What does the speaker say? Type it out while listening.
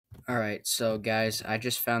Alright, so guys, I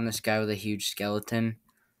just found this guy with a huge skeleton,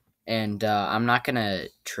 and I'm not gonna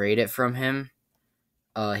trade it from him.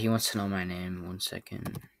 He wants to know my name. 1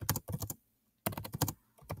 second.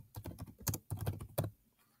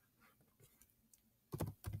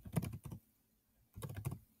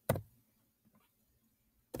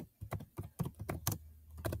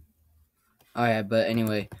 Alright, but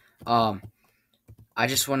anyway, um, I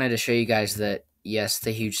just wanted to show you guys that, yes,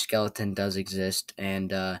 the huge skeleton does exist,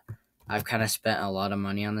 and I've kind of spent a lot of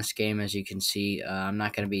money on this game, as you can see. I'm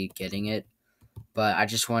not gonna be getting it, but I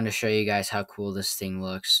just wanted to show you guys how cool this thing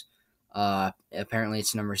looks. Apparently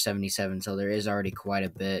it's number 77, so there is already quite a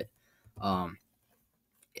bit um,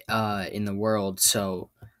 in the world. So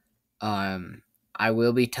I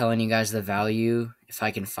will be telling you guys the value if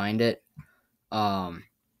I can find it. Um,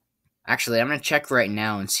 Actually, I'm gonna check right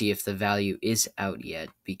now and see if the value is out yet,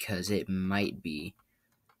 because it might be.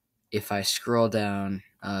 If I scroll down,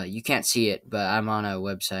 you can't see it, but I'm on a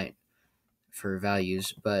website for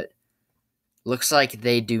values, but looks like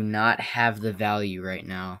they do not have the value right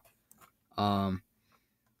now. Um,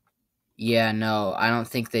 yeah, no, I don't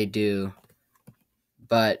think they do,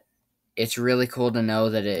 but it's really cool to know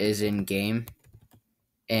that it is in game,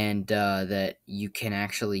 and that you can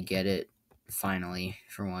actually get it finally.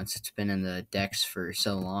 For once, it's been in the decks for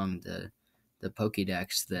so long, the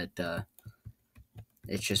Pokédex, that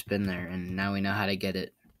it's just been there, and now we know how to get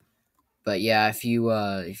it. But yeah, if you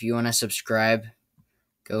want to subscribe,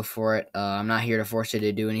 go for it. I'm not here to force you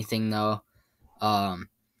to do anything though. Um,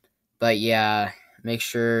 but yeah, make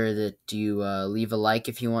sure that you leave a like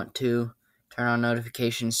if you want to. Turn on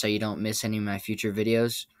notifications so you don't miss any of my future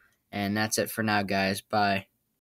videos. And that's it for now, guys. Bye.